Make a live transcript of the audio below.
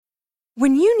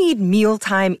When you need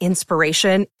mealtime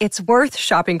inspiration, it's worth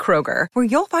shopping Kroger, where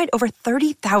you'll find over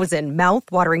 30,000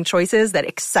 mouth-watering choices that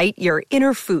excite your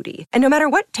inner foodie. And no matter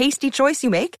what tasty choice you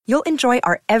make, you'll enjoy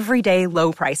our everyday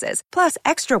low prices, plus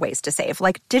extra ways to save,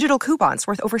 like digital coupons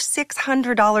worth over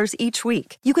 $600 each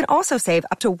week. You can also save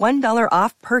up to $1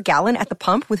 off per gallon at the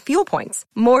pump with fuel points.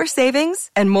 More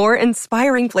savings and more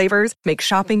inspiring flavors make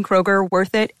shopping Kroger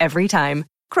worth it every time.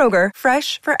 Kroger,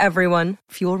 fresh for everyone.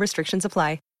 Fuel restrictions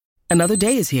apply. Another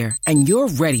day is here, and you're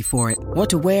ready for it. What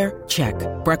to wear? Check.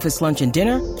 Breakfast, lunch, and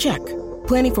dinner? Check.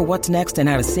 Planning for what's next and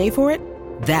how to save for it?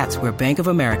 That's where Bank of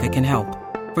America can help.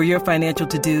 For your financial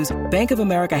to-dos, Bank of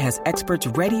America has experts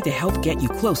ready to help get you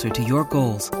closer to your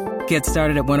goals. Get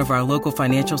started at one of our local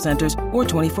financial centers or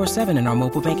 24/7 in our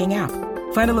mobile banking app.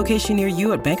 Find a location near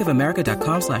you at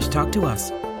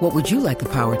bankofamerica.com/talktous. What would you like the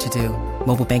power to do?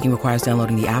 Mobile banking requires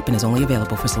downloading the app and is only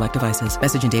available for select devices.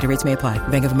 Message and data rates may apply.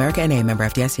 Bank of America N.A., member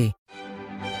FDIC.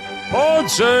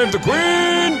 Pod Save the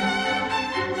Queen!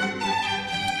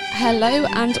 Hello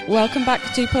and welcome back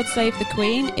to Pod Save the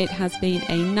Queen. It has been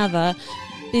another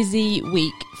busy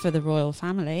week for the royal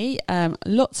family.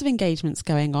 Lots of engagements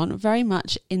going on, very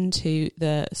much into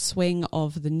the swing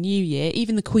of the new year.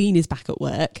 Even the Queen is back at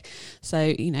work.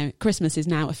 So, you know, Christmas is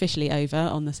now officially over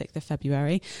on the 6th of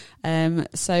February.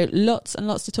 So lots and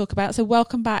lots to talk about. So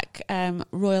welcome back,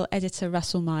 royal editor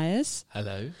Russell Myers.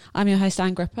 Hello. I'm your host,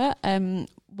 Anne Gripper.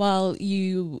 While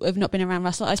you have not been around,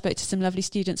 Russell, I spoke to some lovely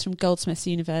students from Goldsmiths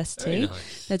University. Very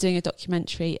nice. They're doing a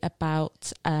documentary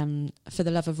about For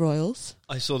the Love of Royals.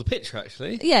 I saw the picture,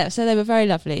 actually. Yeah, so they were very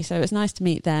lovely. So it was nice to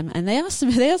meet them, and they asked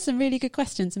some really good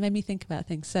questions and made me think about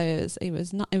things. So it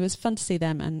was fun to see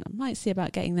them, and I might see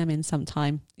about getting them in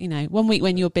sometime. You know, one week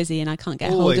when you're busy and I can't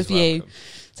get hold of you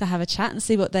to have a chat and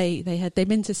see what they had. They've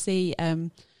been to see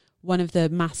one of the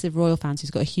massive royal fans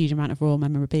who's got a huge amount of royal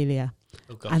memorabilia.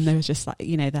 Oh, gosh. And there was just like,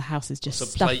 you know, the house is just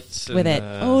stuffed with and,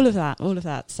 it. All of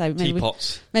that. So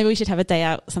maybe we should have a day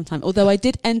out sometime. Although I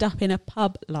did end up in a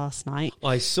pub last night.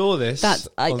 I saw this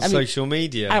on social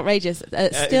media. Outrageous.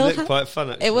 It looked quite fun,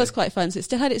 actually. It was quite fun. So it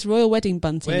still had its royal wedding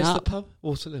bunting up. Where's the pub?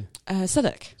 Waterloo?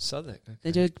 Southwark. Southwark, okay.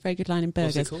 They do a very good line in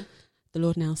burgers. What's it called? The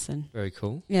Lord Nelson. Very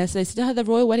cool. Yeah, so they still had the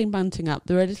royal wedding bunting up.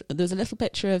 There was a little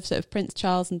picture of sort of Prince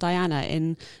Charles and Diana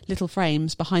in little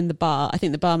frames behind the bar. I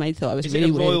think the barmaid thought I was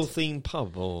really weird. Is it a royal themed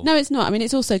pub? Or? No, it's not. I mean,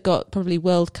 it's also got probably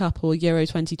World Cup or Euro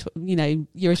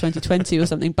 2020 or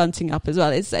something bunting up as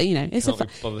well. It's it's a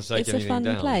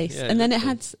fun place. Yeah, and then it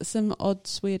had some odd,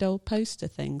 weird old poster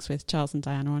things with Charles and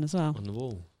Diana on as well. On the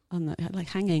wall. Like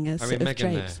hanging as Harry sort of and Meghan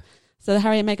drapes. there. So the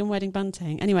Harry and Meghan wedding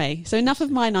bunting. Anyway, so enough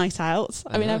of my night out.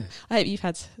 I hope you've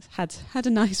had a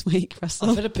nice week,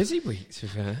 Russell. I've had a busy week, to be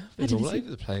fair. Been all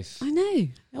over the place. I know.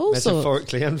 All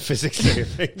metaphorically and physically, I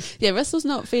think. Yeah, Russell's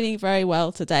not feeling very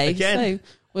well today. Again. So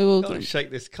we will Gotta shake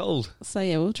this cold. So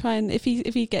yeah, we'll try and if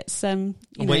he gets I'm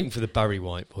waiting for the Barry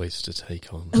White voice to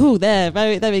take on. Oh, there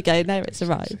we go. Now it's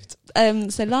arrived.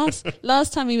 So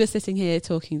last time we were sitting here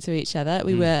talking to each other,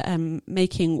 we were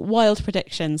making wild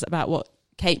predictions about what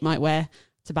Kate might wear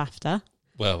to BAFTA.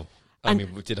 Well, I mean,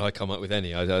 did I come up with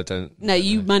any? I don't. No,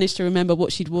 you managed to remember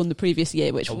what she'd worn the previous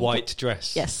year, which a white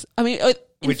dress. Yes, I mean,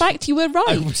 in fact, you were right.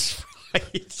 I was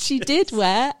right. She did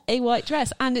wear a white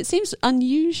dress, and it seems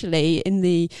unusually in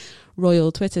the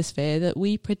royal Twitter sphere that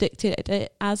we predicted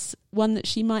it as one that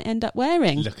she might end up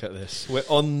wearing. Look at this. We're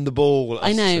on the ball.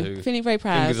 I know. Feeling very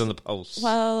proud. Fingers on the pulse.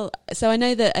 Well, so I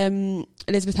know that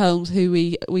Elizabeth Holmes, who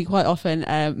we quite often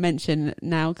mention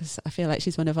now, because I feel like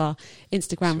she's one of our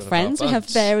Instagram friends. We have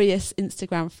various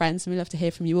Instagram friends, and we love to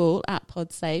hear from you all at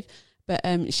PodSave.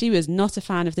 But she was not a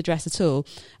fan of the dress at all.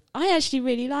 I actually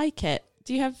really like it.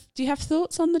 Do you have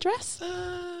thoughts on the dress?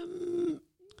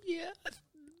 Yeah, I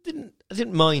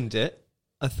didn't mind it.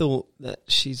 I thought that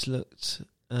she's looked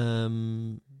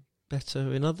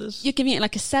better in others. You're giving it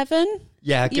like a 7?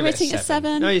 Yeah, you're rating it a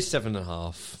 7. No, it's 7.5.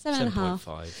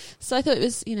 7.5. So I thought it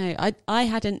was, I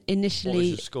hadn't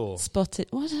initially spotted.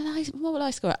 What would I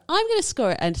score it? I'm going to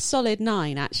score it a solid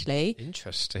 9, actually.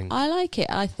 Interesting. I like it.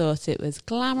 I thought it was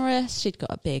glamorous. She'd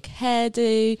got a big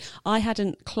hairdo. I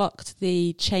hadn't clocked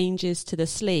the changes to the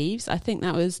sleeves. I think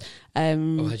that was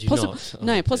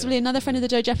possibly another friend of the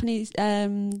Joe Japanese,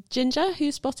 Ginger,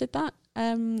 who spotted that.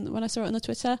 When I saw it on the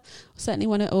Twitter, certainly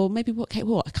one, or maybe what?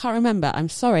 I can't remember. I'm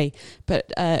sorry,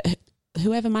 but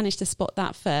whoever managed to spot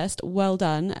that first, well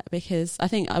done. Because I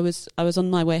think I was on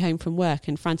my way home from work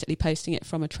and frantically posting it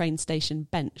from a train station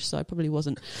bench, so I probably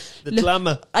wasn't. The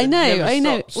glamour. I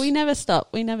know. We never stop.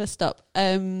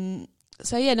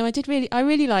 So yeah, no, I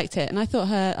really liked it, and I thought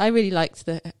I really liked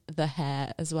the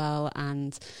hair as well,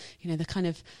 and the kind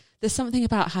of there's something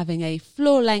about having a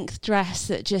floor-length dress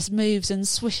that just moves and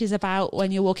swishes about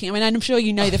when you're walking. I mean, I'm sure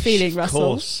you know the feeling, Russell. Of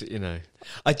course, you know.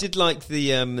 I did like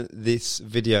the this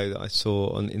video that I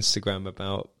saw on Instagram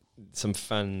about some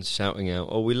fans shouting out,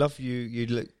 "Oh, we love you! You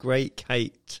look great,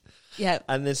 Kate." Yeah.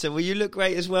 And they said, "Well, you look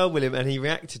great as well, William," and he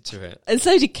reacted to it. And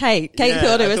so did Kate. Kate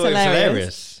thought it was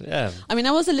hilarious. Yeah. I mean,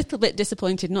 I was a little bit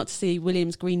disappointed not to see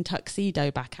William's green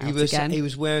tuxedo back out again. He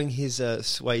was wearing his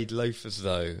suede loafers,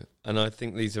 though, and I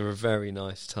think these are a very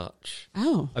nice touch.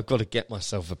 Oh. I've got to get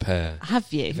myself a pair.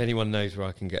 Have you? If anyone knows where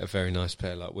I can get a very nice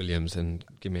pair like William's, then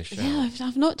give me a shout. Yeah,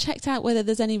 I've not checked out whether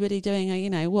there's anybody doing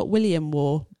a, what William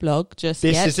wore blog just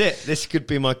yet. This is it. This could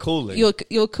be my calling.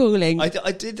 You're calling. I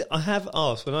have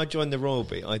asked, when I joined the Royal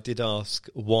Bee, I did ask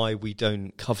why we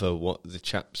don't cover what the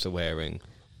chaps are wearing.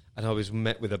 And I was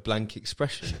met with a blank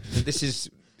expression. This was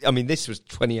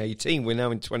 2018. We're now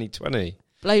in 2020.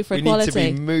 Blow for equality. We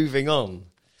need to be moving on.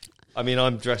 I mean,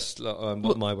 I'm dressed like,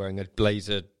 what am I wearing? A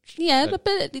blazer. Yeah, a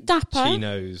bit dapper.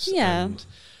 Chinos. Yeah.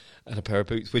 And a pair of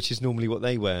boots, which is normally what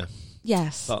they wear.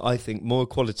 Yes. But I think more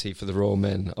equality for the Royal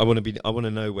Men. I want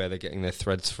to know where they're getting their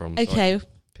threads from. Okay. So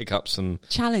pick up some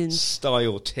challenge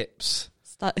style tips.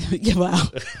 Yeah,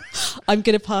 well, I'm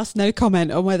going to pass no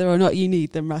comment on whether or not you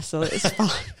need them, Russell. It's fine.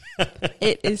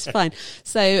 It is fine.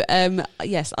 So,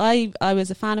 yes, I was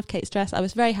a fan of Kate's dress. I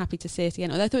was very happy to see it again.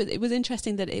 Although I thought it was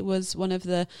interesting that it was one of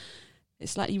the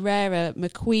slightly rarer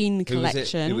McQueen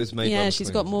collection. It was made by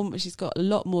McQueen. She's got a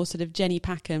lot more sort of Jenny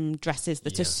Packham dresses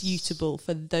that are suitable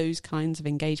for those kinds of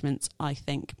engagements, I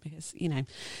think, because,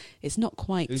 it's not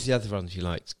quite... Who's the other one you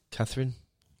liked? Catherine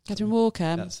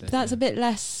Walker. That's a bit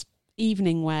less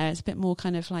evening wear. It's a bit more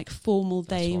kind of like formal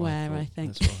day wear, I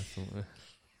think. That's what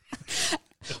I thought.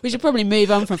 We should probably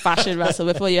move on from fashion, Russell,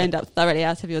 before you end up thoroughly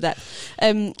out of your depth.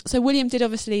 So William did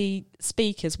obviously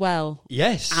speak as well.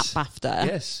 Yes. At BAFTA.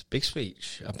 Yes, big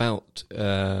speech about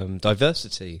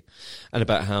diversity and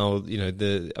about how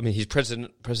he's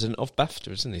president of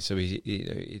BAFTA, isn't he? So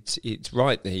it's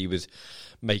right that he was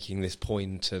making this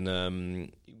point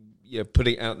and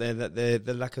putting it out there that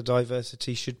the lack of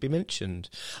diversity should be mentioned.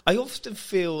 I often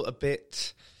feel a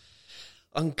bit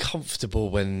uncomfortable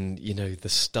when the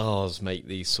stars make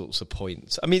these sorts of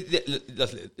points. I mean,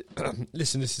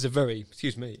 listen, this is a very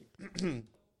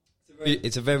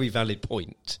it's a very valid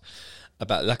point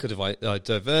about lack of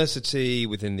diversity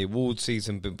within the award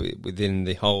season, but within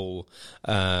the whole,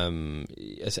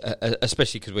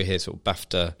 especially because we're here sort of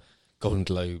BAFTA, Golden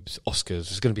Globes, Oscars.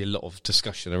 There's going to be a lot of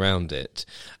discussion around it,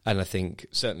 and I think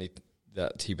certainly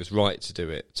that he was right to do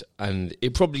it, and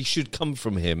it probably should come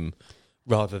from him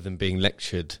rather than being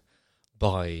lectured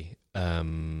by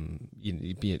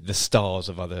the stars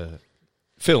of other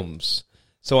films.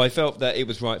 So I felt that it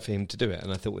was right for him to do it,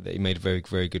 and I thought that he made a very,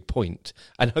 very good point.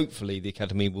 And hopefully the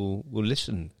Academy will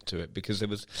listen to it, because there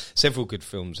was several good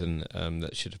films that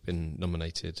should have been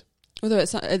nominated. Although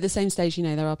it's at the same stage,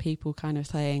 there are people kind of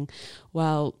saying,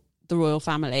 well, the royal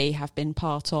family have been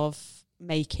part of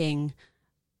making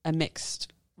a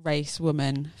mixed race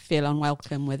woman feel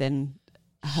unwelcome within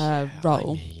her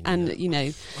role.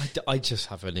 I just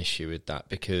have an issue with that,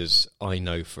 because I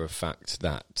know for a fact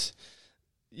that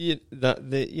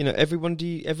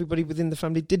everybody within the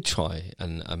family did try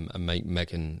and make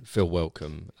Meghan feel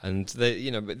welcome, and the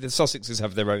Sussexes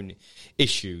have their own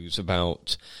issues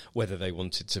about whether they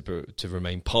wanted to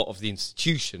remain part of the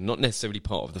institution, not necessarily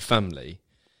part of the family.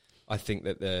 I think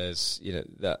that there's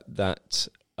that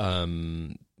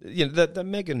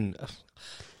Meghan.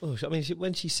 Oh, I mean,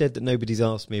 when she said that nobody's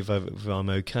asked me if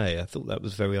I'm okay, I thought that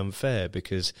was very unfair,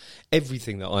 because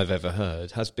everything that I've ever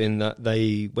heard has been that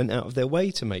they went out of their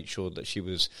way to make sure that she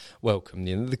was welcome.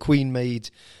 The Queen made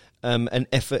an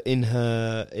effort in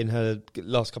her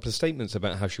last couple of statements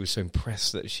about how she was so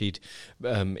impressed that she'd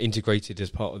integrated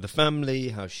as part of the family,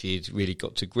 how she'd really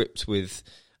got to grips with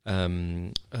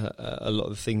a lot of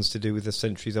the things to do with a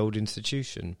centuries-old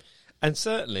institution. And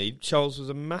certainly, Charles is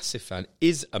a massive fan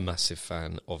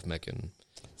of Meghan.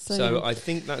 So I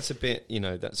think that's a bit,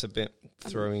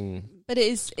 throwing. But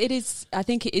it is. I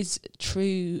think it is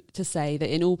true to say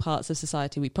that in all parts of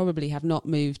society, we probably have not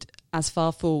moved as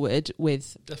far forward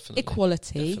with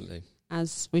equality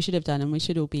as we should have done, and we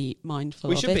should all be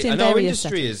mindful of it. And our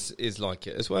industry is like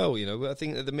it as well. I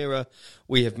think at the Mirror,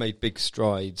 we have made big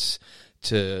strides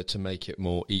to make it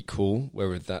more equal,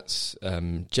 whether that's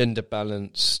gender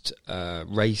balanced,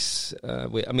 race.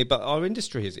 But our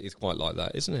industry is quite like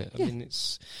that, isn't it? Yeah. I mean,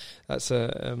 that's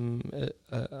an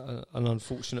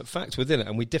unfortunate fact within it,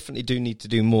 and we definitely do need to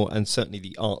do more, and certainly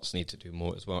the arts need to do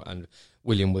more as well. And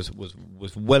William was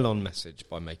well on message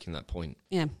by making that point.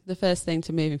 Yeah, the first thing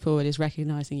to moving forward is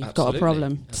recognising you've Absolutely. got a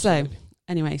problem. Absolutely. So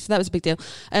Anyway, so that was a big deal.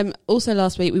 Also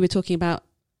last week we were talking about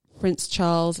Prince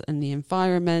Charles and the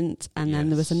environment, and then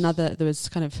there was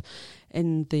kind of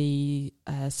in the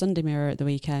Sunday Mirror at the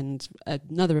weekend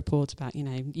another report about,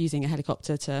 using a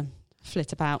helicopter to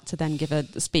flit about to then give a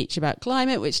speech about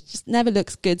climate, which just never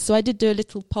looks good. So I did do a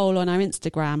little poll on our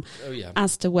Instagram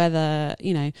as to whether,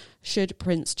 should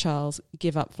Prince Charles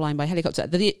give up flying by helicopter.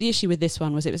 The issue with this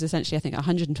one was it was essentially, I think, a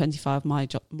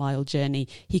 125-mile journey.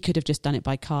 He could have just done it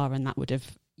by car, and that would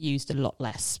have used a lot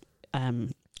less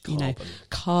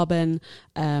carbon.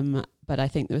 But I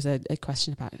think there was a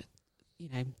question about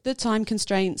the time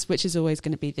constraints, which is always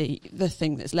going to be the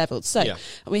thing that's levelled. So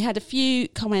we had a few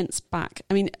comments back.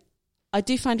 I mean, I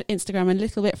do find Instagram a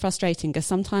little bit frustrating because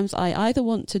sometimes I either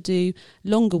want to do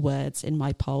longer words in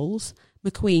my polls.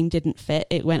 McQueen didn't fit.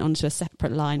 It went onto a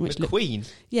separate line. McQueen?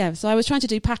 So I was trying to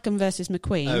do Packham versus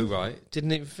McQueen. Oh, right.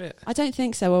 Didn't it fit? I don't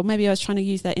think so. Or maybe I was trying to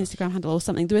use their Instagram handle or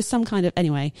something. There was some kind of...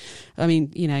 Anyway, I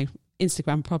mean,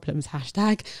 Instagram problems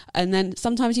 #. And then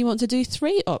sometimes you want to do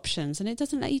 3 options and it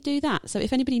doesn't let you do that. So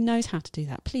if anybody knows how to do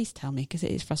that, please tell me, because it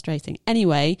is frustrating.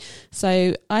 Anyway,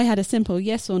 so I had a simple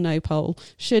yes or no poll.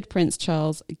 Should Prince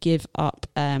Charles give up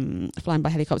flying by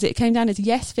helicopter? It came down as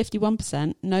yes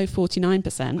 51%, no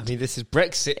 49%. I mean, this is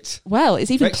Brexit. Well, it's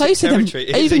even closer than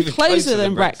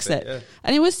Brexit. Yeah.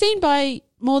 And it was seen by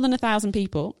more than 1,000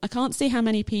 people. I can't see how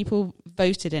many people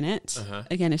voted in it.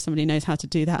 Again, if somebody knows how to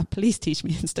do that, please teach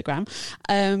me Instagram.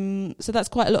 So that's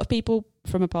quite a lot of people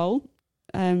from a poll.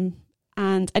 And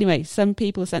anyway, some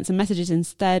people sent some messages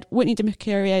instead. Whitney de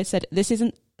Mercurio said, this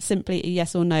isn't simply a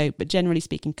yes or no, but generally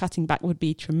speaking, cutting back would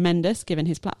be tremendous given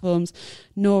his platforms.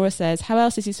 Nora says, how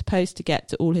else is he supposed to get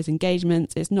to all his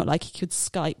engagements? It's not like he could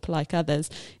Skype like others.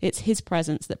 It's his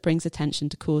presence that brings attention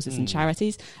to causes and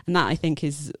charities. And that, I think,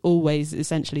 is always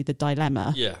essentially the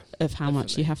dilemma of how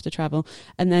much you have to travel.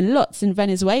 And then lots in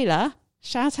Venezuela.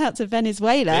 Shout out to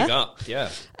Venezuela. Big up, yeah.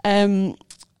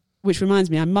 Which reminds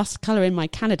me, I must colour in my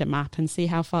Canada map and see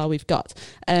how far we've got,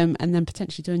 and then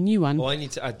potentially do a new one. Well, I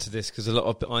need to add to this because a lot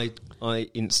of I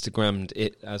Instagrammed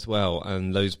it as well,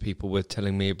 and those people were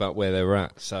telling me about where they were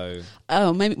at. So,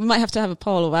 maybe we might have to have a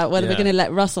poll about whether we're going to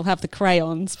let Russell have the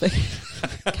crayons, but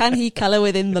can he colour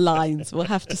within the lines? We'll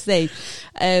have to see.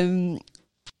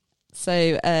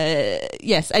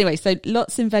 Yes, anyway, so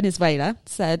lots in Venezuela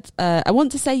said, I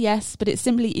want to say yes, but it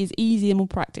simply is easier, more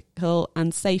practical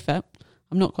and safer.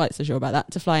 I'm not quite so sure about that,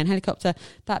 to fly in helicopter.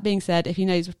 That being said, if he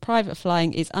knows private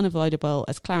flying is unavoidable,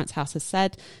 as Clarence House has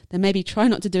said, then maybe try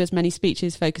not to do as many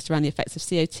speeches focused around the effects of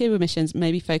CO2 emissions,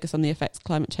 maybe focus on the effects of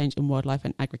climate change on wildlife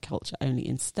and agriculture only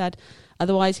instead.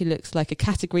 Otherwise, he looks like a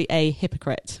Category A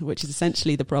hypocrite, which is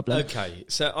essentially the problem. Okay,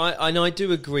 so I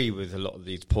do agree with a lot of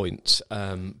these points,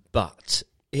 but...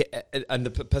 and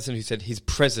the person who said his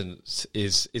presence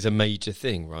is a major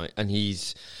thing, right? And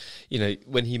he's,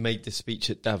 when he made the speech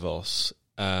at Davos...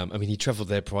 he travelled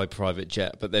there by private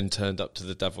jet, but then turned up to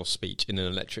the Davos speech in an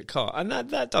electric car. And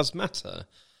that does matter.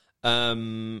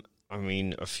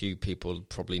 A few people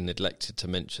probably neglected to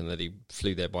mention that he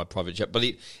flew there by private jet. But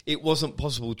it wasn't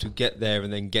possible to get there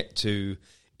and then get to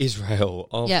Israel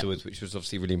afterwards, which was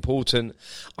obviously really important.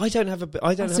 I don't have a big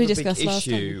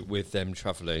issue with them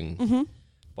travelling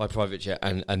by private jet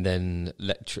and then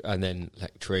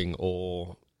lecturing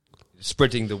or...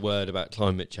 spreading the word about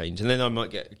climate change. And then I might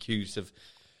get accused of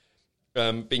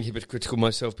being hypocritical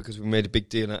myself because we made a big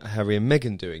deal out of Harry and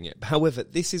Meghan doing it. However,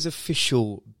 this is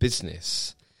official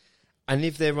business. And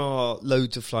if there are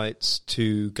loads of flights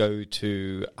to go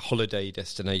to holiday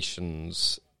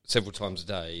destinations several times a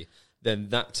day, then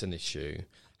that's an issue.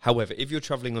 However, if you're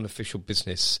travelling on official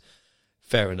business,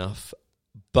 fair enough.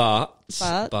 But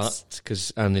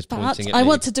because Anne is pointing at me. I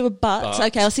want to do a but.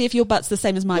 Okay, I'll see if your but's the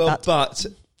same as my but. But...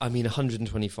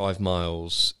 125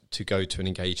 miles to go to an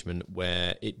engagement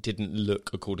where it didn't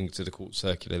look, according to the court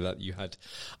circular, that you had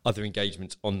other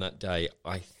engagements on that day,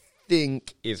 I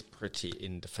think is pretty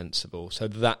indefensible. So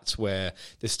that's where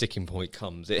the sticking point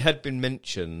comes. It had been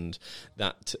mentioned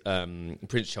that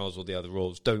Prince Charles or the other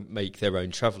royals don't make their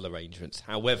own travel arrangements.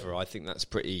 However, I think that's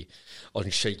pretty on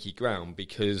shaky ground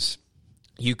because...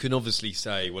 you can obviously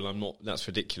say, well, that's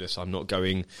ridiculous. I'm not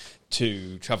going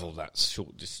to travel that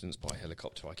short distance by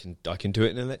helicopter. I can do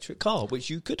it in an electric car, which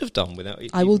you could have done without it.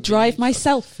 I will drive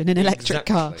myself in an electric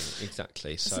car.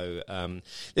 Exactly. So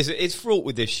it's fraught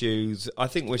with issues. I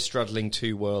think we're straddling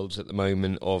two worlds at the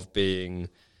moment of being...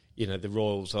 the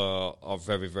royals are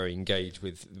very, very engaged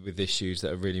with issues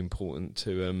that are really important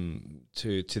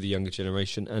to the younger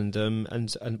generation and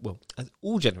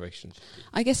all generations.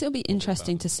 I guess it'll be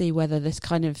interesting to see whether this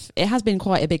it has been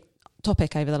quite a big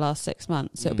topic over the last 6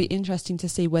 months. So it'll be interesting to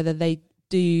see whether they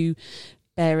do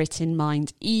bear it in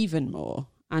mind even more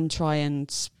and try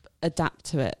and adapt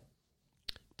to it?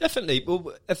 Definitely.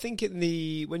 Well, I think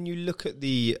when you look at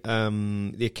the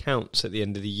accounts at the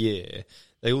end of the year,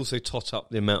 they also tot up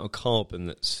the amount of carbon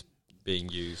that's being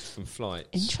used from flights.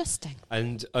 Interesting.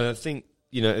 And I think,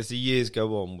 as the years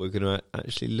go on, we're going to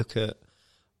actually look at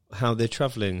how they're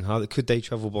travelling. Could they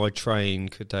travel by train?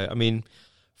 Could they? I mean,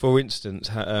 for instance,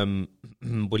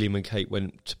 William and Kate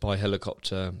went by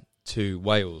helicopter to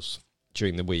Wales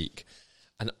during the week.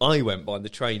 And I went by the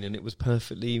train and it was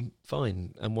perfectly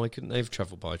fine. And why couldn't they have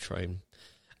travelled by train?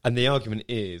 And the argument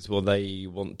is, well, they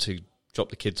want to drop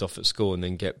the kids off at school and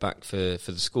then get back for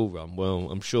the school run. Well,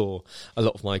 I'm sure a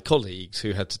lot of my colleagues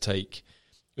who had to take,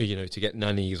 to get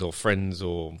nannies or friends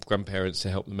or grandparents to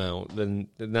help them out, then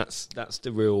that's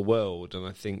the real world. And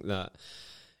I think that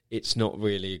it's not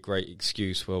really a great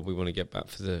excuse. Well, we want to get back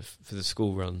for the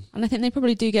school run. And I think they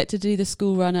probably do get to do the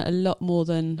school run a lot more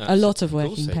than a lot of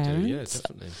working parents. Do,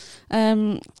 yeah,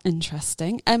 definitely.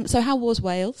 Interesting. So how was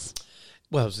Wales?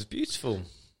 Wales is beautiful.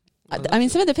 I mean,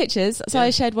 some of the pictures. So I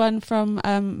shared one from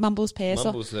Mumbles Pier.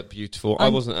 Mumbles looked beautiful. I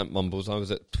wasn't at Mumbles. I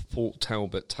was at Port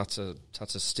Talbot Tata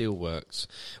Steelworks,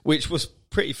 which was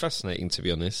pretty fascinating, to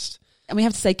be honest. And we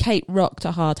have to say, Kate rocked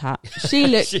a hard hat. She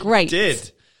looked great. She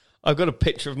did. I've got a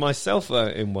picture of myself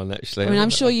in one, actually. I mean, I'm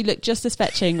sure you look just as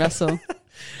fetching, Russell.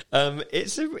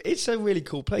 It's a really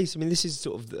cool place. I mean, this is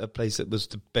sort of a place that was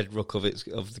the bedrock of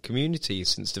the community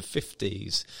since the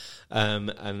 50s. And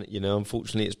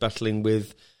unfortunately, it's battling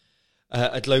with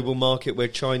a global market where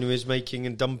China is making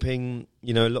and dumping,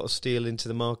 a lot of steel into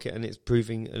the market, and it's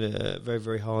proving very,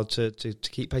 very hard to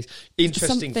keep pace.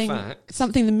 Interesting fact.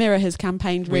 Something the Mirror has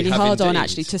campaiged really hard on,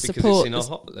 actually, to support it's in our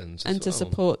heartlands and to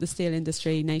support the steel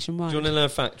industry nationwide. Do you want to know a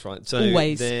fact, right? So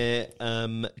always.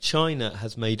 China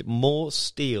has made more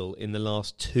steel in the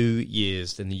last 2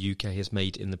 years than the UK has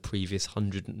made in the previous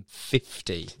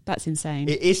 150. That's insane.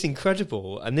 It is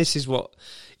incredible, and this is what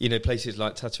places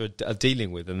like Tata are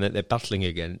dealing with, and that they're battling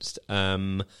against.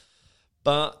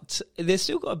 But they've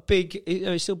still got a big,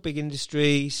 it's still big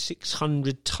industry.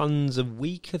 600 tons a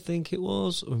week, I think it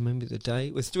was. I remember the day.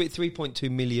 It was 3.2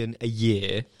 million a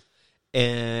year.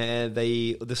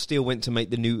 The steel went to make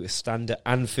the new stand at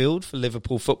Anfield for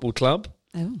Liverpool Football Club.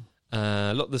 Oh,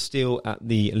 a lot of the steel at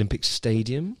the Olympic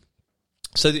Stadium.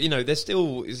 So that,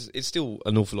 there's it's still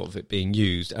an awful lot of it being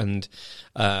used, and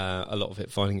a lot of it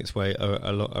finding its way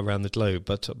a lot around the globe.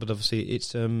 But obviously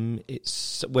it's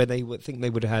where they would think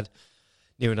they would have had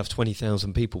near enough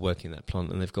 20,000 people working that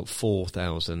plant, and they've got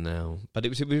 4,000 now. But it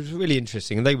was really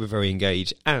interesting, and they were very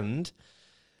engaged. And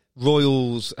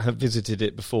royals have visited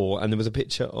it before, and there was a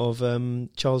picture of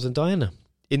Charles and Diana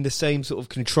in the same sort of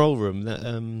control room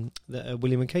that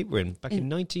William and Kate were in back in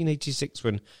 1986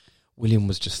 when William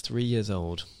was just 3 years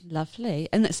old. Lovely.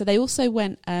 And so they also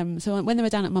went, so when they were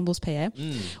down at Mumbles Pier,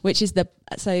 which is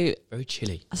very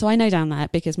chilly. So I know down there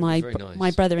because my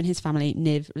brother and his family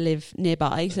live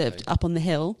nearby, so up on the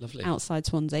hill. Lovely. Outside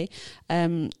Swansea.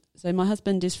 So my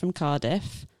husband is from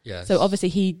Cardiff. Yes. So obviously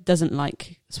he doesn't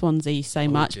like Swansea so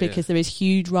much because there is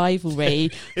huge rivalry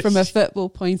from a football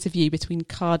point of view between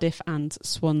Cardiff and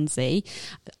Swansea,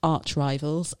 arch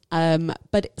rivals.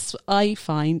 But I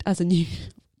find, as a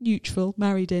neutral,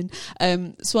 married in,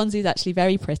 Swansea is actually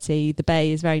very pretty. The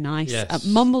bay is very nice. Yes.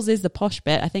 Mumbles is the posh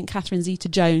bit. I think Catherine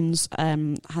Zeta-Jones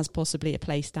has possibly a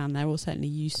place down there, or certainly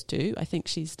used to. I think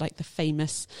she's like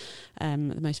the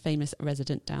most famous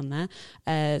resident down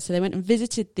there. So they went and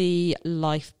visited the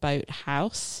Lifeboat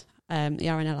House. The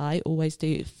RNLI always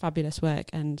do fabulous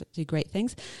work and do great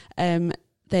things. So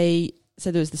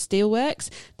there was the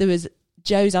Steelworks. There was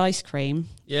Joe's Ice Cream.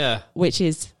 Yeah. Which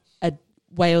is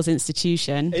Wales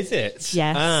institution. Is it?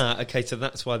 Yes. Okay, so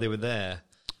that's why they were there,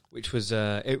 which was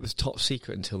it was top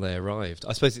secret until they arrived.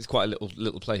 I suppose it's quite a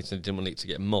little place and they didn't want it to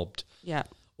get mobbed. Yeah.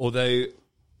 Although,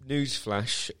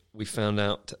 newsflash, we found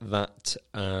out that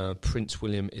Prince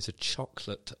William is a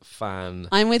chocolate fan.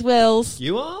 I'm with Wills.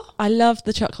 You are? I love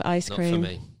the chocolate ice cream. Not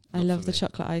for me. I love the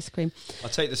chocolate ice cream. I'll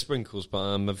take the sprinkles, but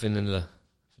I'm a vanilla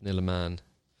man.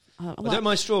 I don't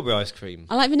mind strawberry ice cream.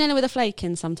 I like vanilla with a flake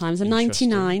in sometimes. A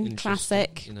 99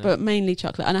 classic, but mainly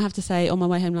chocolate. And I have to say, on my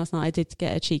way home last night, I did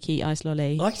get a cheeky ice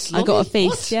lolly. Ice lolly? I got a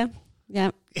feast. What? Yeah.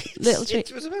 Little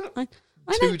treat. It was about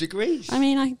 2 degrees. I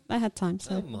mean, I had time,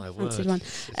 so oh my word. One.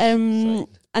 And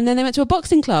then they went to a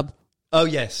boxing club. Oh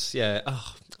yes, yeah.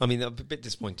 Oh, I mean, I'm a bit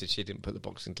disappointed she didn't put the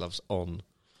boxing gloves on.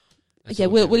 Yeah,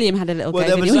 William had a little go. Well,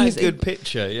 there was that good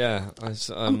picture, yeah.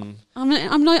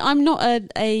 I'm not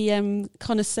a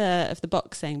connoisseur of the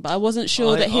boxing, but I wasn't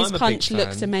sure that his punch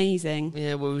looked amazing.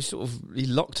 Yeah, well, he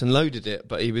locked and loaded it,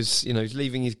 but he was,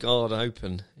 leaving his guard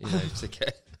open, to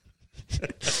get.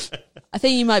 I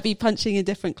think you might be punching in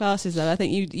different classes, though. I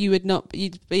think you would not.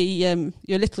 You'd be.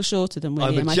 You're a little shorter than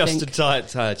William. I'm just a tight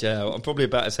tad. Yeah, I'm probably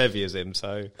about as heavy as him.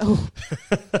 So. Oh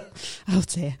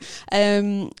dear.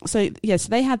 So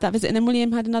they had that visit, and then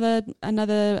William had another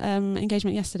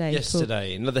engagement yesterday.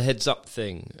 Yesterday, another heads up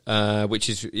thing, which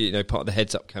is part of the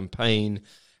heads up campaign.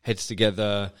 Heads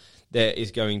Together. There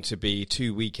is going to be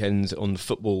 2 weekends on the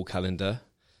football calendar.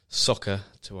 Soccer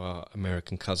to our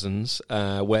American cousins,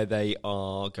 where they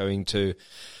are going to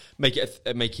make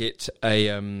it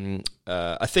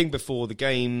a thing before the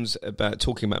games about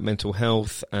talking about mental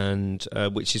health, and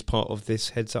which is part of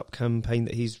this Heads Up campaign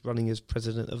that he's running as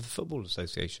president of the Football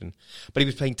Association. But he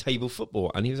was playing table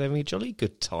football and he was having a jolly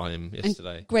good time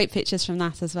yesterday. And great pictures from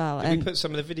that as well. We put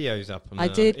some of the videos up. On I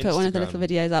did put Instagram. One of the little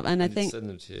videos up, and I think send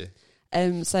them to you.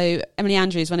 So Emily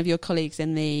Andrews, one of your colleagues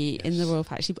in the Royal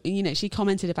Pack, she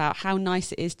commented about how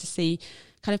nice it is to see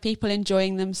kind of people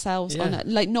enjoying themselves on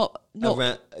not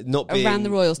around the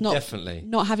Royals, definitely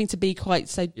not having to be quite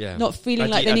so, not feeling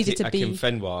like they needed to be. Akin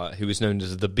Fenwar, who was known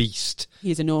as the Beast,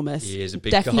 he's enormous. He is a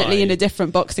big definitely guy. In a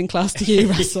different boxing class to you,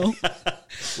 Russell.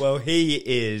 Well, he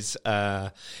is.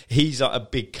 He's like a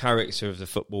big character of the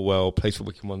football world. Plays for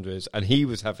Wycombe Wanderers, and he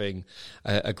was having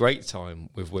a great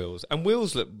time with Wills. And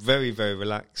Wills looked very, very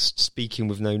relaxed, speaking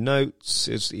with no notes.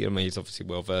 He's obviously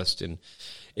well versed in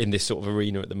this sort of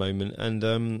arena at the moment,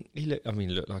 and he looked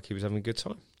like he was having a good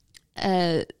time.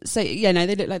 They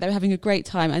look like they were having a great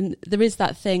time, and there is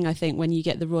that thing, I think, when you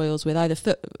get the Royals with either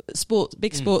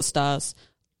big sports stars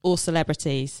or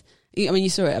celebrities. I mean, you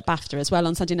saw it at BAFTA as well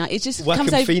on Sunday night. It just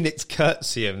comes over. Phoenix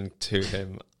curtsying to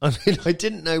him. I mean, I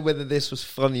didn't know whether this was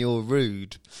funny or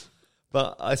rude,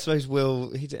 but I suppose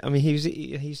Will. He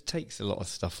takes a lot of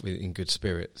stuff in good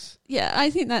spirits. Yeah,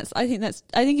 I think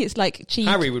it's like cheap.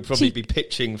 Harry would probably be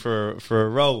pitching for a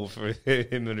role for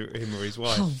him or his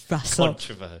wife. Oh, Russell.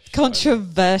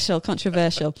 Controversial. What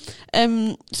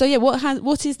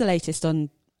is the latest on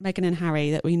Meghan and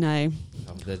Harry that we know?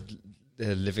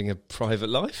 They're living a private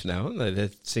life now, aren't they? They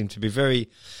seem to be very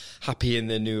happy in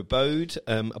their new abode,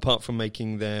 apart from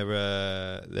making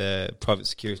their private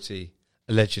security,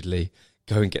 allegedly,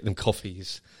 go and get them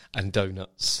coffees and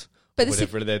donuts, or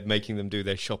whatever they're making them do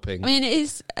their shopping. I mean,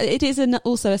 it is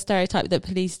also a stereotype that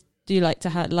police do like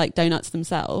to like donuts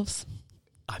themselves.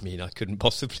 I mean, I couldn't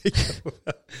possibly.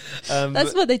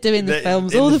 That's what they do in the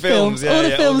films. All the films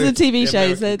and TV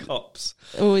shows. They're cops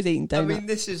always eating donuts. I mean,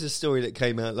 this is a story that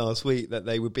came out last week that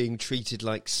they were being treated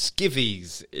like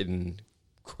skivvies, in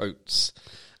quotes.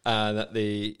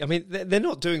 They're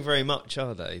not doing very much,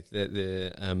 are they?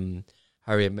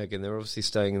 Harry and Meghan, they're obviously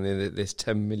staying in this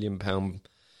 £10 million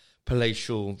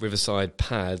palatial riverside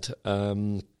pad.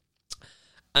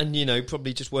 And,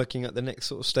 probably just working at the next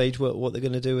sort of stage what they're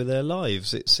going to do with their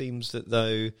lives. It seems that,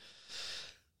 though,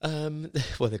 they're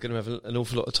going to have an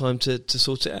awful lot of time to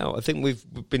sort it out. I think we've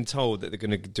been told that they're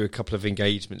going to do a couple of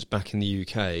engagements back in the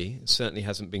UK. It certainly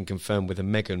hasn't been confirmed whether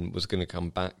Meghan was going to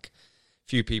come back.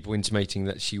 Few people intimating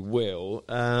that she will.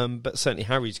 But certainly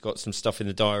Harry's got some stuff in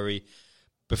the diary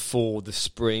before the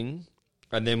spring.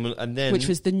 And then, which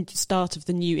was the start of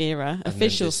the new era,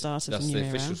 official start of the new era.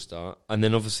 That's the official start. And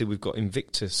then obviously we've got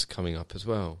Invictus coming up as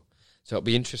well. So it'll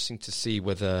be interesting to see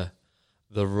whether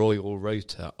the Royal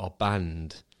Rota are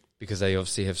banned, because they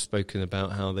obviously have spoken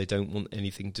about how they don't want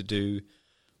anything to do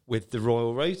with the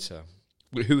Royal Rota,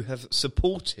 who have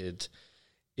supported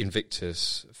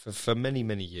Invictus for many,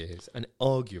 many years and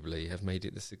arguably have made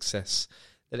it the success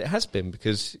that it has been.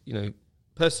 Because,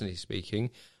 personally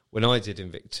speaking, when I did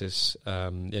Invictus, the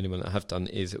only one that I have done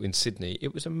is in Sydney,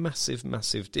 it was a massive,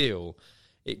 massive deal.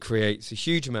 It creates a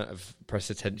huge amount of press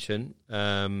attention.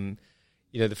 The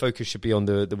focus should be on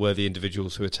the worthy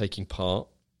individuals who are taking part.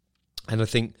 And I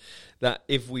think that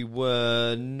if we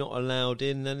were not allowed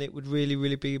in, then it would really,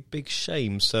 really be a big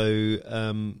shame. So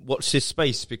watch this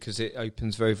space, because it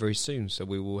opens very, very soon. So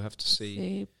we will have to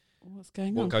see what's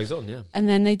going on. What goes on, yeah. And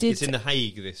then they did... It's in The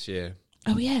Hague this year.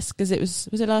 Oh, yes, because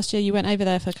was it last year you went over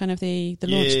there for kind of the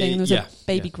launch thing? There was a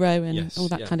baby grow and all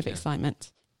that kind of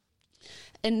excitement.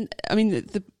 And, I mean,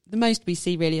 the most we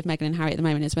see really of Meghan and Harry at the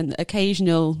moment is when the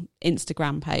occasional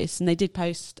Instagram posts, and they did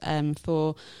post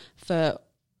for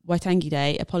Waitangi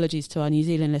Day, apologies to our New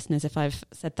Zealand listeners if I've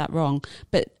said that wrong,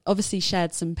 but obviously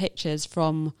shared some pictures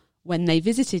from when they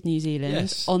visited New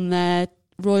Zealand on their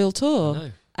royal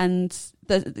tour. And,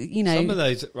 some of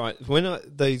those,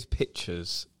 those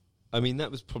pictures... I mean,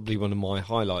 that was probably one of my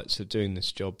highlights of doing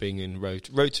this job, being in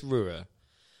Rotorua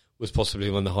was possibly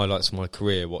one of the highlights of my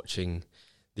career, watching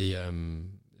the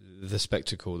the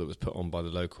spectacle that was put on by the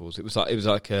locals. It was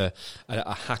like a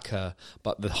hacker,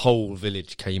 but the whole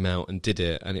village came out and did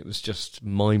it, and it was just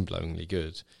mind-blowingly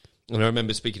good. And I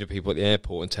remember speaking to people at the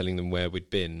airport and telling them where we'd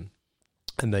been,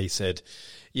 and they said,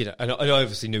 you know, and I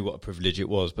obviously knew what a privilege it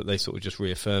was, but they sort of just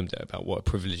reaffirmed it about what a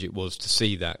privilege it was to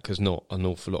see that, because not an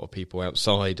awful lot of people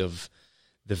outside of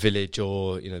the village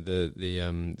or, you know,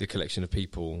 the collection of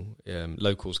people,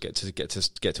 locals get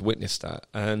to witness that.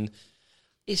 And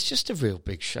it's just a real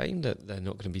big shame that they're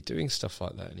not going to be doing stuff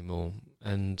like that anymore.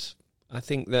 And I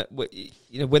think that,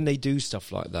 you know, when they do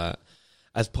stuff like that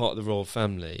as part of the royal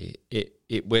family,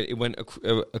 it went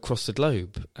across the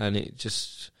globe, and it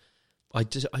just, I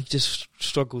just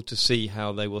struggle to see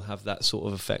how they will have that sort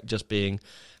of effect just being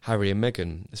Harry and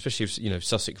Meghan, especially if, you know,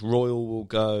 Sussex Royal will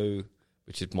go,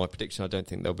 which is my prediction. I don't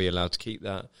think they'll be allowed to keep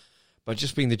that. But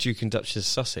just being the Duke and Duchess of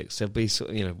Sussex, they'll be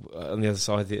sort of, you know, on the other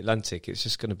side of the Atlantic. It's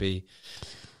just going to be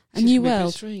a new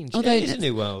world. Strange. Although it is a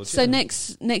new world. So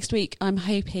next week, I'm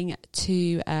hoping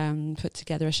to put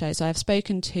together a show. So I've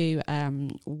spoken to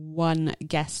one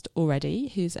guest already,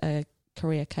 who's a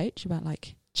career coach, about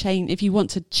like if you want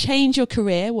to change your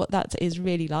career, what that is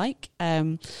really like.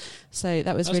 So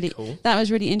that was cool. That was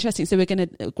really interesting. So we're going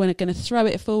to throw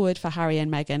it forward for Harry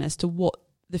and Meghan as to what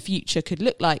the future could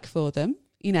look like for them.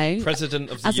 You know, President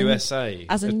of the USA,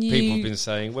 as a new, people have been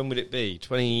saying. When would it be?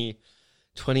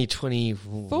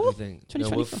 2024? What do you think?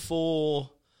 2024?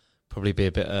 Probably be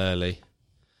a bit early.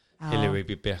 Oh. Hillary would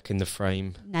be back in the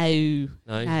frame. No,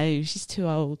 she's too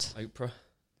old. Oprah?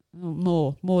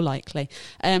 More likely.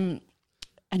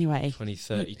 Anyway,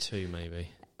 2032 maybe.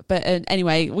 But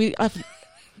anyway, I'm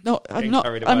not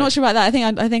sure about that.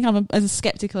 I think I'm as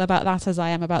skeptical about that as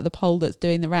I am about the poll that's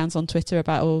doing the rounds on Twitter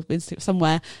about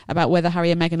somewhere about whether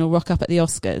Harry and Meghan will rock up at the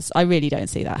Oscars. I really don't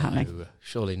see that happening.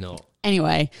 Surely not.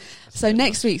 Anyway, so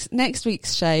next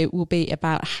week's show will be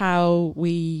about how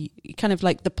we kind of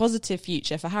like the positive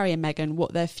future for Harry and Meghan,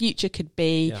 what their future could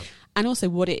be, and also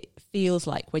what it feels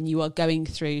like when you are going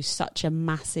through such a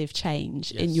massive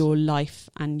change in your life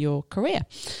and your career.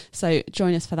 So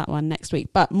join us for that one next week.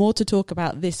 But more to talk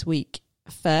about this week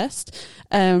first.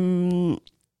 So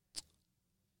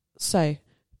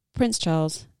Prince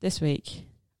Charles this week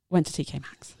went to TK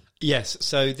Maxx. Yes,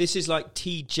 so this is like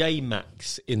TJ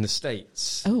Maxx in the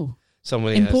States. Oh,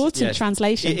 Somebody important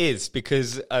translation. It is,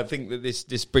 because I think that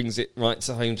this brings it right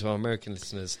to home to our American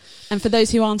listeners. And for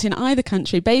those who aren't in either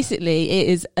country, basically it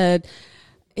is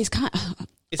it's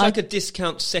like a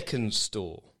discount second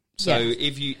store. So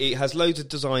it has loads of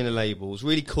designer labels,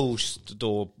 really cool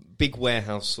store, big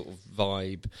warehouse sort of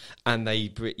vibe, and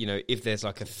they, you know, if there's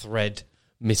like a thread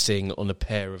missing on a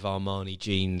pair of Armani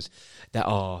jeans that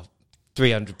are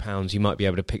 £300, you might be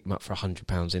able to pick them up for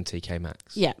 £100 in TK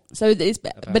Maxx. Yeah, so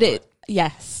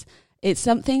it's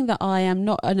something that I am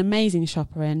not an amazing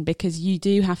shopper in, because you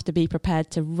do have to be prepared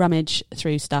to rummage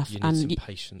through stuff. You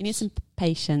need some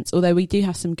patience. Although we do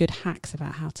have some good hacks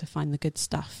about how to find the good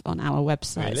stuff on our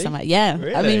website. Really?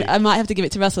 Really? I mean, I might have to give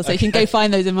it to Russell so you can go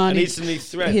find those in I need some new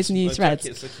threads. His new threads.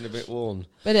 It's looking a bit worn.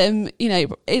 But you know,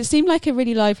 it seemed like a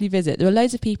really lively visit. There were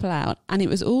loads of people out, and it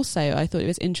was also, I thought it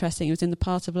was interesting, it was in the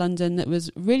part of London that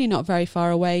was really not very far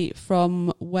away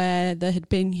from where there had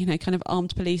been, you know, kind of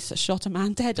armed police shot a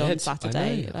man dead on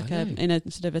Saturday, in a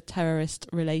sort of a terrorist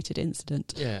related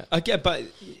incident. Yeah, I get, but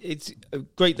it's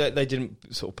great that they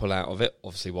didn't sort of pull out of it.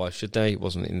 Obviously, why should they? It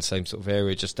wasn't in the same sort of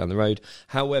area, just down the road.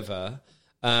 However,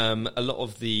 a lot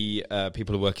of the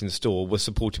people who work in the store were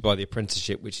supported by the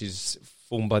apprenticeship, which is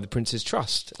formed by the Prince's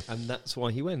Trust, and that's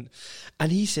why he went.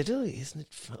 And he said, "Oh, isn't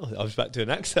it fun?" I was about to do an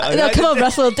accent. No, come on,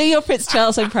 Russell, do your Prince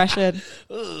Charles impression.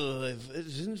 Oh,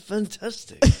 isn't it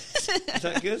fantastic? Is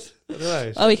that good? I don't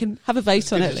know. Oh, we can have a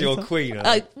vote on it. You're Queen.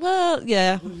 Well,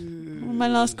 yeah. My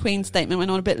last Queen statement went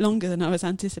on a bit longer than I was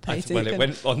anticipating. Well, it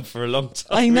went on for a long time.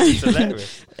 I know. It's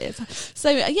hilarious.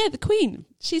 So, the Queen,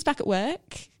 she's back at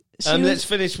work. Let's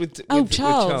finish with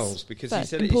Charles, because he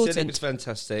said it was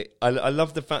fantastic. I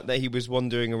love the fact that he was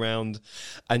wandering around,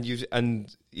 and you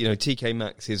know, TK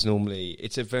Maxx is normally,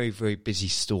 it's a very, very busy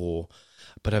store,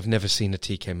 but I've never seen a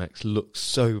TK Maxx look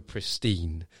so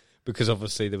pristine, because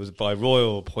obviously there was, by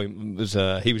royal appointment,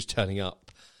 he was turning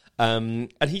up,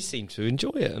 and he seemed to enjoy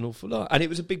it an awful lot, and it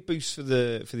was a big boost for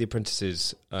the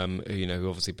apprentices, who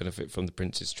obviously benefit from the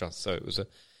Prince's Trust. So it was a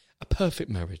perfect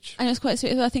marriage. And it was quite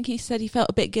sweet. I think he said he felt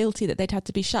a bit guilty that they'd had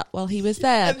to be shut while he was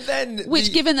there. And then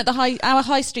given that our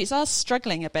high streets are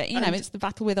struggling a bit, it's the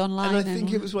battle with online. And I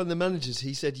think it was one of the managers,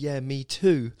 he said, "Yeah, me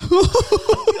too."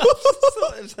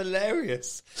 It was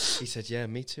hilarious. He said, "Yeah,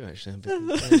 me too, actually.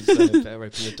 Better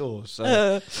open the door."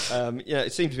 So,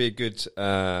 it seemed to be a good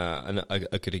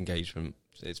a good engagement.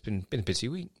 it's been a busy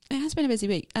week. It has been a busy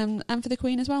week, and for the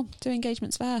Queen as well. 2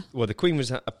 engagements for her. Well, the Queen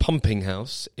was at a pumping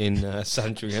house in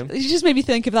Sandringham. It just made me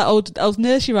think of that old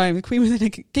nursery rhyme.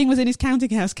 The King was in his counting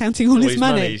house, counting all his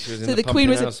money. So the Queen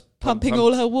was pumping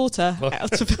all her water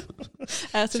out of.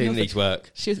 She needs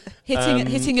work. She was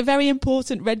hitting a very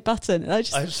important red button. And I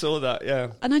saw that,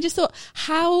 yeah. And I just thought,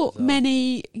 how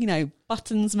many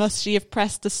buttons must she have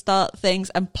pressed to start things,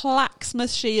 and plaques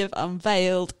must she have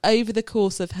unveiled over the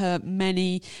course of her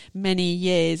many, many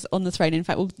years on the throne. In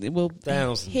fact, we'll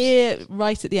hear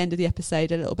right at the end of the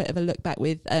episode a little bit of a look back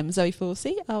with Zoe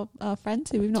Forsey, our friend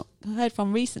who we've not heard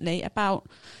from recently, about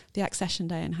the accession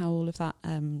day and how all of that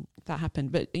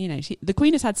happened. But the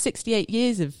Queen has had 68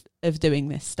 years of doing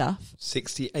this stuff.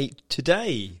 68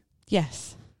 today.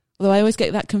 Yes. Although I always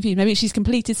get that confused. Maybe she's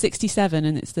completed 67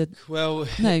 and it's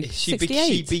she 68.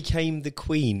 She became the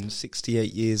Queen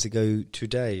 68 years ago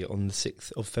today on the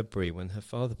 6th of February when her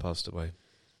father passed away.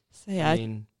 So yeah,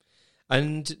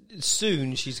 and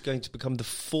soon she's going to become the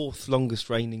 4th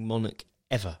longest reigning monarch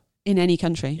ever. In any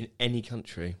country? In any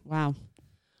country. Wow.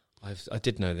 I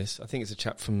did know this. I think it's a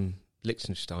chap from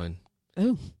Liechtenstein.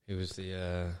 Oh. Who was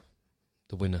the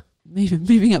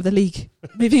moving up the league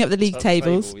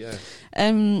tables. Table, yeah.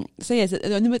 So yes,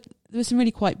 there were some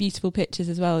really quite beautiful pictures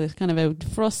as well. It's kind of a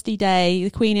frosty day, the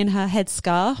Queen in her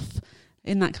headscarf,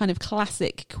 in that kind of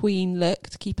classic Queen look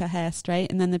to keep her hair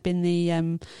straight. And then there'd been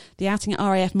the outing at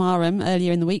RAF Marham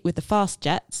earlier in the week with the fast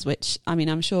jets, which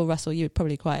I'm sure, Russell, you would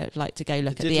probably quite like to go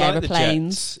look at the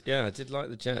aeroplanes. Yeah, I did like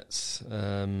the jets,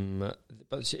 but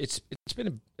it's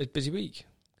been a busy week.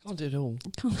 Can't do it all.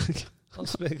 Can't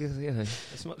speak,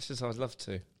 as much as I'd love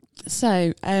to.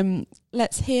 So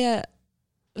let's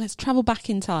travel back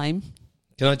in time.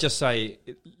 Can I just say,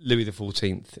 Louis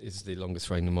XIV is the longest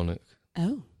reigning monarch.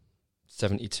 Oh.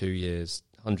 72 years,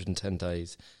 110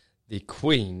 days. The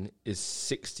Queen is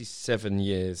 67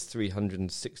 years,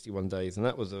 361 days, and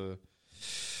that was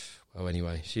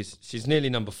anyway, she's nearly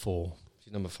number 4.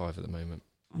 She's number 5 at the moment.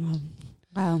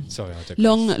 Wow! Sorry, I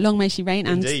don't. Long may she reign,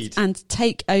 Indeed. and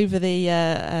take over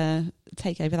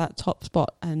that top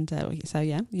spot. And so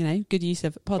yeah, good use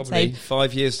of pod Probably save.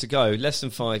 5 years to go. Less than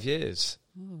 5 years.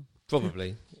 Oh.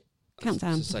 Probably.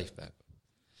 Countdown. It's a safe bet.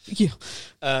 Yeah.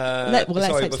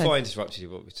 Sorry, before I interrupted you,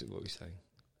 what were we saying?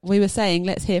 We were saying,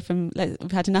 let's hear from.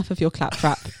 We've had enough of your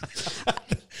claptrap.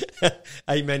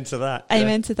 Amen to that.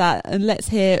 Amen to that. And let's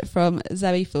hear from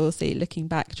Zoe Forsey,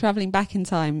 travelling back in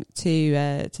time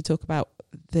to talk about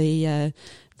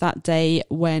that day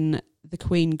when the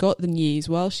Queen got the news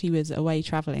while she was away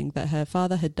travelling that her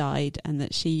father had died and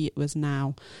that she was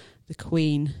now the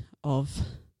Queen of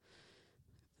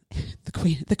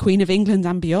the Queen of England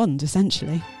and beyond,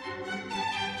 essentially.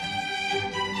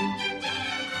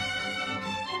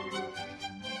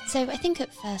 So I think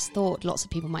at first thought, lots of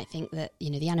people might think that,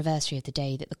 the anniversary of the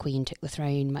day that the Queen took the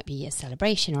throne might be a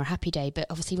celebration or a happy day. But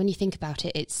obviously when you think about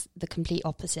it, it's the complete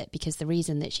opposite, because the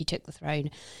reason that she took the throne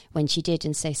when she did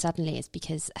and so suddenly is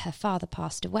because her father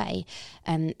passed away.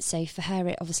 So for her,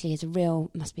 it obviously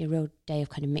must be a real day of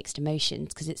kind of mixed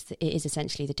emotions, because it is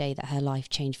essentially the day that her life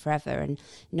changed forever. And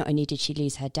not only did she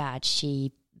lose her dad,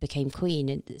 she became queen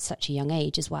at such a young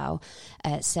age as well.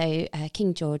 So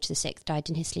King George VI died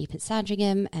in his sleep at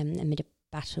Sandringham amid a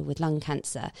battle with lung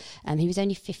cancer. He was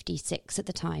only 56 at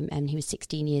the time, and he was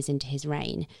 16 years into his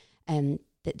reign.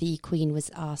 But the Queen was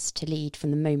asked to lead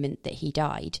from the moment that he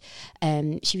died.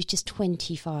 She was just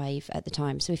 25 at the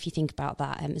time. So if you think about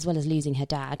that, as well as losing her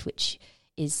dad, which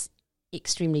is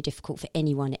extremely difficult for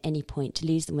anyone at any point to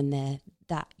lose them when they're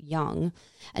that young,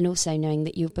 and also knowing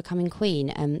that you're becoming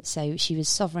queen. So she was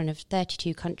sovereign of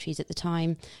 32 countries at the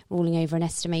time, ruling over an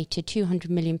estimated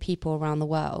 200 million people around the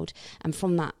world. And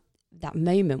from that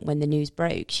moment when the news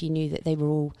broke, she knew that they were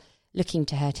all looking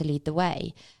to her to lead the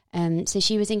way. So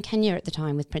she was in Kenya at the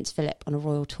time with Prince Philip on a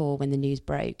royal tour when the news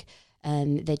broke.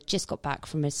 They'd just got back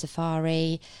from a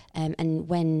safari, and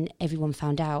when everyone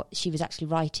found out, she was actually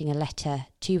writing a letter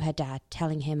to her dad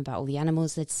telling him about all the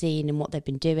animals they'd seen and what they'd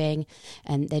been doing.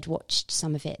 They'd watched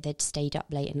some of it, they'd stayed up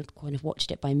late and kind of watched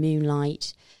it by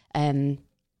moonlight. So,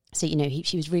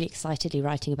 she was really excitedly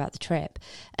writing about the trip.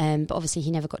 But obviously he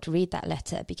never got to read that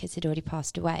letter because he'd already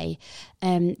passed away.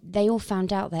 They all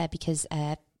found out there because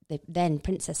then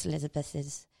Princess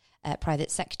Elizabeth's private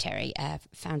secretary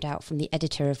found out from the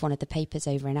editor of one of the papers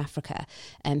over in Africa.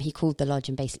 He called the lodge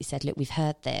and basically said, look, we've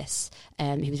heard this.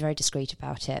 He was very discreet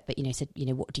about it, but, said,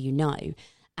 what do you know?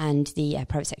 And the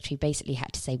private secretary basically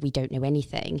had to say, we don't know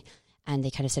anything. And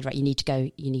they kind of said, right, you need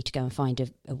to go and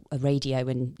find a radio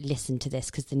and listen to this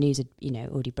because the news had,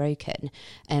 already broken.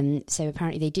 So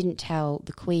apparently they didn't tell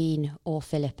the Queen or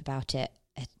Philip about it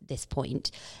this point.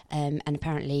 And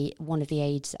apparently one of the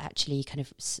aides actually kind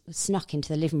of snuck into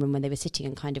the living room when they were sitting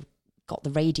and kind of got the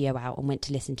radio out and went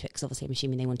to listen to it, because obviously I'm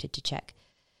assuming they wanted to check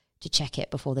it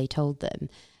before they told them.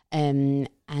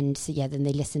 And so, then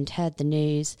they listened, heard the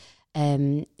news,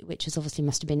 which was obviously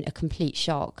must have been a complete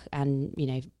shock and,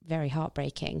 very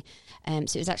heartbreaking.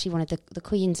 So it was actually one of the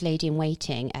Queen's lady in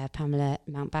waiting, Pamela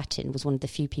Mountbatten, was one of the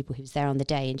few people who was there on the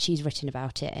day, and she's written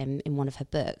about it in one of her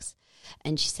books.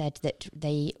 And she said that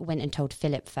they went and told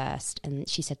Philip first, and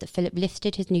she said that Philip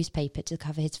lifted his newspaper to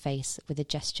cover his face with a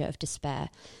gesture of despair,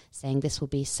 saying this will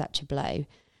be such a blow.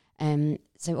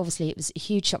 So obviously it was a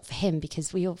huge shock for him,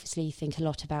 because we obviously think a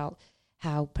lot about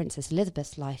how Princess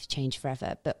Elizabeth's life changed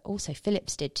forever, but also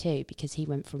Philip's did too, because he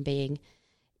went from being,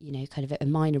 kind of a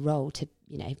minor role to,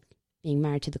 being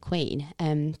married to the Queen.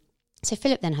 So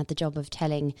Philip then had the job of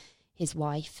telling his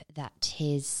wife that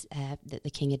that the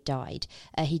King had died.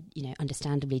 He,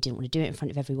 understandably didn't want to do it in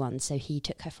front of everyone, so he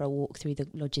took her for a walk through the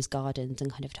lodge's gardens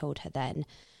and kind of told her then.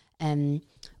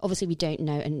 Obviously we don't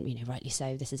know, and, rightly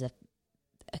so, this is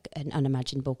an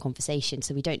unimaginable conversation,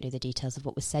 so we don't know the details of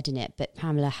what was said in it, but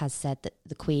Pamela has said that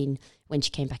the Queen, when she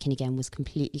came back in again, was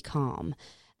completely calm.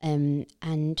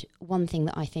 And one thing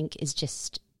that I think is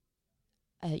just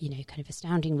kind of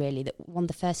astounding, really, that one of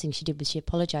the first things she did was she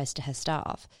apologised to her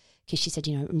staff, because she said,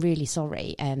 I'm really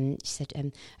sorry. She said,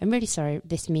 I'm really sorry,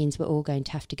 this means we're all going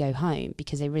to have to go home,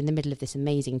 because they were in the middle of this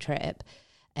amazing trip.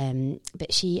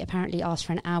 But she apparently asked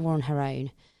for an hour on her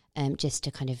own, just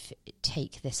to kind of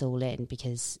take this all in,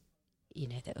 because, you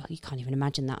can't even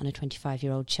imagine that on a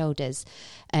 25-year-old shoulders.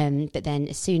 But then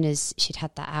as soon as she'd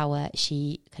had that hour,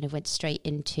 she kind of went straight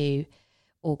into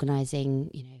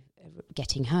organising,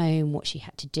 getting home, what she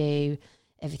had to do,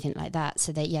 everything like that.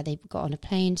 So they got on a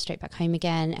plane straight back home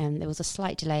again. There was a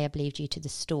slight delay, I believe, due to the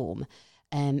storm.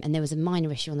 And there was a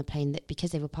minor issue on the plane that,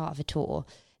 because they were part of a tour,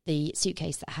 the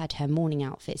suitcase that had her morning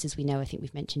outfits, as we know, I think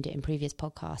we've mentioned it in previous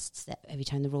podcasts, that every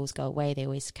time the royals go away, they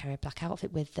always carry a black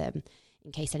outfit with them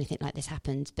in case anything like this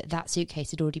happens. But that suitcase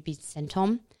had already been sent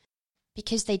on.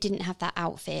 Because they didn't have that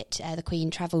outfit, the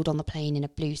Queen travelled on the plane in a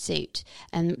blue suit.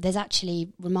 There's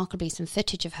actually remarkably some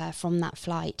footage of her from that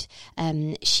flight.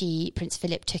 Prince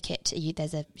Philip took it.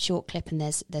 There's a short clip and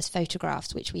there's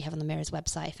photographs, which we have on the Mirror's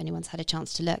website if anyone's had a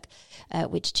chance to look,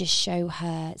 which just show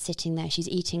her sitting there. She's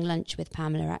eating lunch with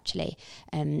Pamela, actually.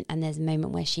 And there's a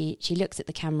moment where she looks at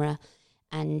the camera,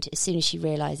 and as soon as she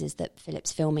realises that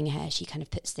Philip's filming her, she kind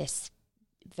of puts this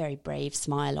very brave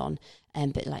smile on.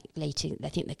 But like later, I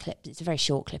think the clip, it's a very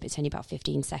short clip, it's only about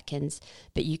 15 seconds,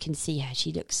 but you can see her,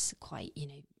 she looks quite,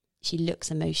 she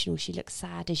looks emotional, she looks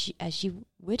sad, as you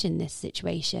would in this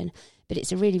situation. But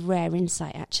it's a really rare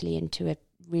insight, actually, into a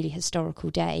really historical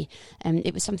day.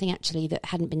 It was something, actually, that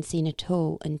hadn't been seen at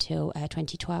all until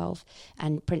 2012,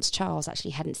 and Prince Charles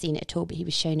actually hadn't seen it at all, but he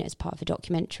was shown it as part of a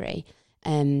documentary,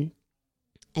 and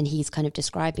he's kind of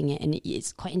describing it, and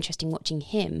it's quite interesting watching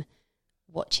him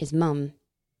watch his mum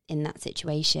in that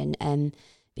situation,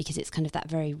 because it's kind of that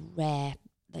very rare,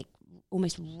 like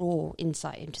almost raw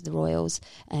insight into the royals,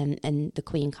 and the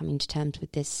Queen coming to terms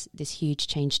with this huge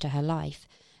change to her life.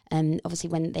 Obviously,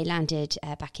 when they landed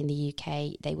back in the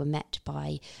UK, they were met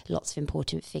by lots of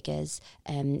important figures.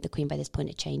 The Queen by this point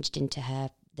had changed into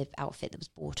the outfit that was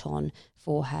bought on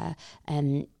for her,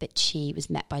 but she was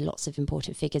met by lots of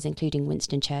important figures, including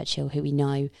Winston Churchill, who we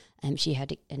know she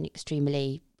had an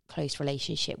extremely close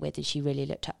relationship with, and she really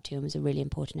looked up to and was a really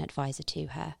important advisor to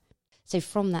her. So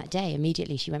from that day,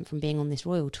 immediately she went from being on this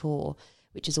royal tour,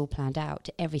 which was all planned out,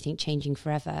 to everything changing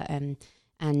forever.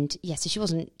 So she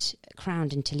wasn't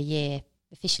crowned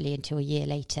officially until a year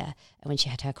later, when she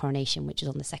had her coronation, which was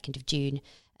on the 2nd of June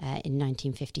in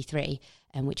 1953,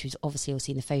 which was obviously all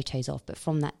seen the photos of. But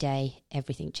from that day,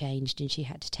 everything changed, and she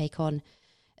had to take on,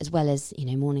 as well as,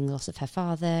 mourning the loss of her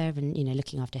father and,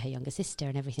 looking after her younger sister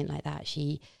and everything like that.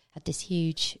 She had this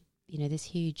huge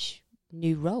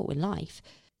new role in life.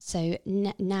 So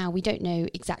now we don't know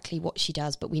exactly what she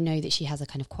does, but we know that she has a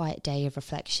kind of quiet day of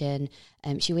reflection.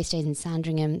 She always stays in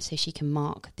Sandringham, so she can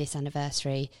mark this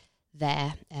anniversary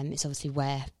there. It's obviously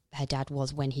where her dad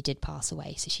was when he did pass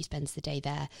away, so she spends the day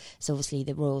there. So obviously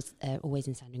the royals are always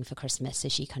in Sandringham for Christmas, so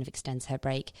she kind of extends her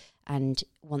break. And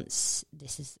once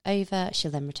this is over,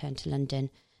 she'll then return to London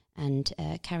and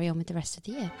carry on with the rest of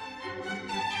the year.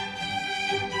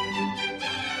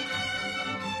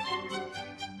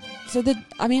 So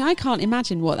I can't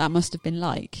imagine what that must have been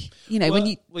like. When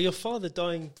you... Well, your father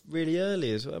dying really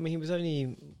early as well. I mean, he was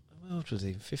only, how old was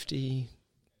he? 52.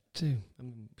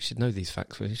 We should know these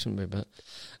facts, really, shouldn't we? But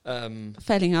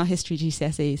failing our history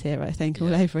GCSEs here, I think,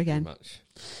 all over again.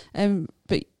 Pretty much.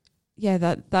 But yeah,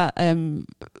 that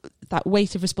that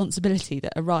weight of responsibility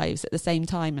that arrives at the same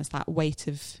time as that weight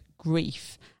of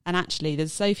grief. And actually,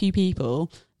 there's so few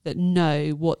people that know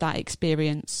what that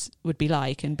experience would be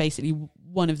like. And basically,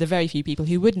 one of the very few people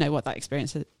who would know what that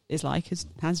experience is like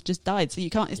has just died. So you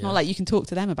can't. It's not like you can talk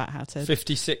to them about how to.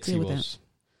 56 he was.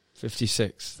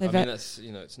 56. So I mean, that's,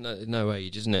 it's no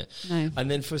age, isn't it? No.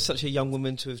 And then for such a young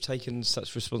woman to have taken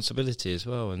such responsibility as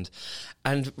well,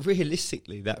 and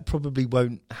realistically, that probably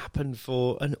won't happen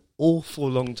for an awful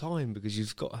long time, because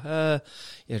you've got her,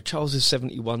 Charles is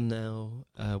 71 now,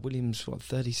 William's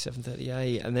 37,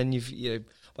 38, and then by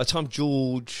the time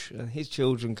George and his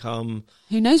children come,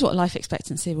 who knows what life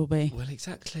expectancy will be? Well,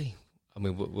 exactly. I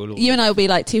mean, we'll all you and I will be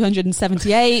like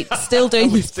 278, still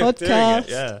doing this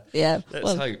podcast. Yeah.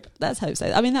 Let's hope. Let's hope so.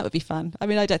 I mean, that would be fun. I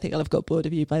mean, I don't think I'll have got bored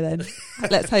of you by then.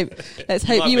 Let's hope.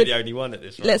 You would be the only one at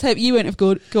this rate. Let's hope you won't have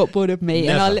got bored of me,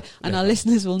 Never. and our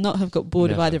listeners will not have got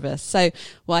bored of either of us. So,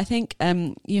 well, I think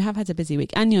you have had a busy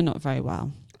week, and you're not very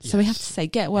well. So we have to say,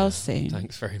 get well soon.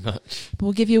 Thanks very much. But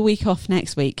we'll give you a week off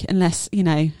next week, unless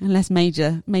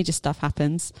major stuff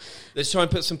happens. Let's try and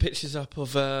put some pictures up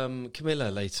of Camilla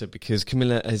later, because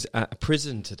Camilla is at a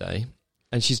prison today,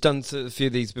 and she's done a few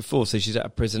of these before. So she's at a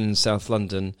prison in South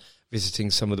London,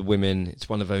 visiting some of the women. It's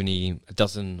one of only a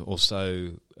dozen or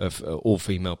so of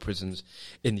all-female prisons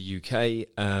in the UK,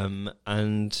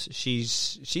 and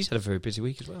she's had a very busy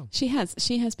week as well. She has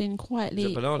been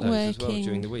quietly working as well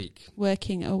during the week,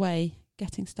 working away,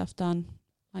 getting stuff done,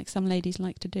 like some ladies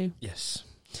like to do. Yes,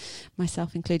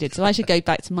 myself included. So I should go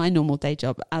back to my normal day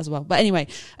job as well. But anyway,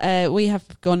 we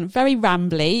have gone very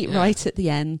rambly right at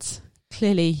the end.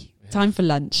 Clearly, time for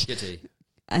lunch. Giddy.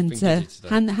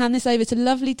 And hand this over to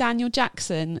lovely Daniel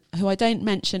Jackson, who I don't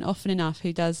mention often enough,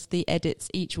 who does the edits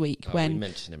each week. We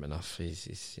mention him enough.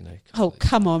 He's Oh,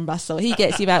 come on, Russell. He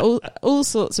gets you about all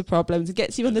sorts of problems. He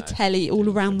gets you on the telly all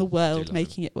around the world,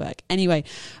 making it work. Anyway,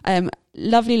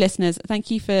 lovely listeners,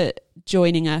 thank you for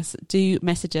joining us. Do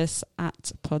message us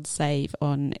at PodSave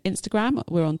on Instagram.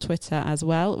 We're on Twitter as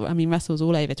well. I mean, Russell's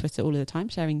all over Twitter all of the time,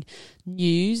 sharing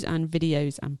news and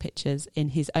videos and pictures in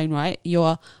his own right.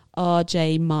 You're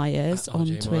RJ Myers on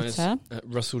Twitter.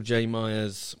 Russell J.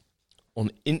 Myers on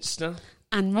Insta.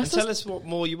 And tell us what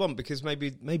more you want, because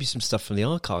maybe some stuff from the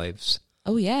archives.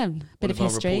 Oh yeah, bit of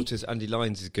history. Our reporters, Andy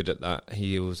Lyons, is good at that.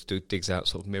 He always digs out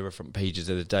sort of mirror front pages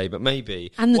of the day, but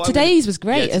maybe. And today's was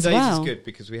great as well. Today's is good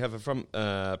because we have a front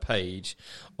page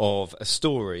of a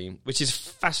story which is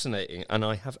fascinating, and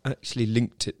I have actually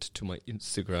linked it to my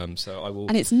Instagram, so I will.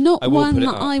 And it's not one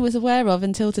that I was aware of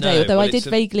until today, although I did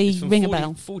vaguely ring a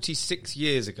bell. 46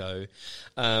 years ago,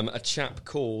 a chap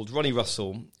called Ronnie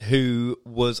Russell, who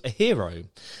was a hero,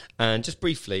 and just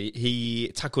briefly,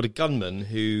 he tackled a gunman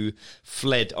who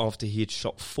fled after he had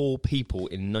shot 4 people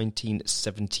in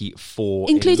 1974,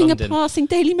 including in London. A passing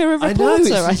Daily Mirror reporter. I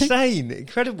know, it's insane,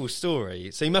 incredible story.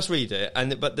 So you must read it.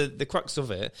 But the crux of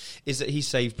it is that he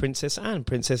saved Princess Anne.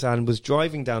 Princess Anne was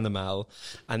driving down the Mall,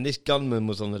 and this gunman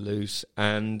was on the loose,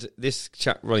 and this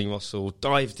chap, Ronnie Russell,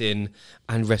 dived in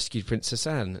and rescued Princess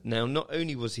Anne. Now, not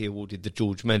only was he awarded the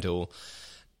George Medal,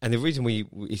 and the reason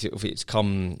it's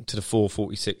come to the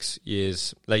 46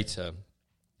 years later,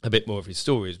 a bit more of his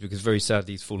story, is because very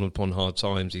sadly he's fallen upon hard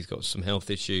times. He's got some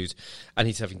health issues and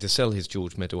he's having to sell his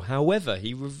George Medal. However,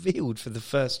 he revealed for the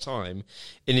first time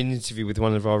in an interview with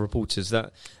one of our reporters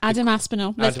that Adam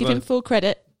Aspinall, let's give him full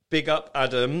credit. Big up,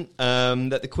 Adam,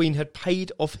 that the Queen had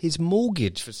paid off his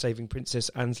mortgage for saving Princess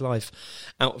Anne's life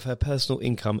out of her personal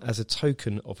income as a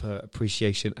token of her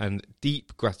appreciation and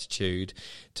deep gratitude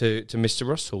to Mr.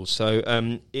 Russell. So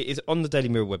it is on the Daily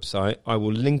Mirror website. I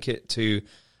will link it to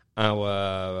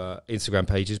our Instagram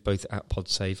pages, both at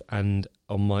PodSave and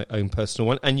on my own personal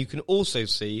one. And you can also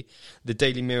see the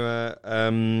Daily Mirror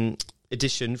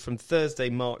edition from Thursday,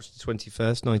 March the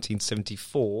 21st,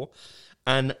 1974,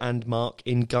 Anne and Mark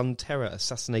in Gun Terror,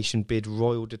 Assassination Bid,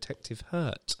 Royal Detective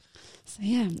Hurt. So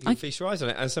yeah, you can feast your eyes on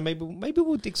it, and so maybe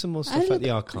we'll dig some more stuff at the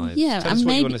archives. Yeah, and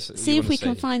maybe see if we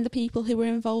can find the people who were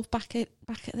involved back at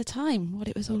the time, what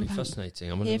it was all about. Fascinating.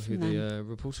 I wonder who the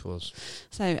reporter was.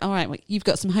 So, all right, well, you've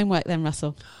got some homework then,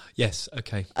 Russell. Yes.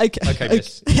 Okay,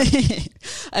 miss.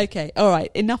 Okay. All right.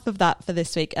 Enough of that for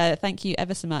this week. Thank you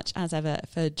ever so much, as ever,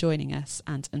 for joining us,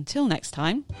 and until next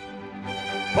time.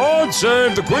 God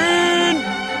save the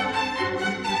Queen!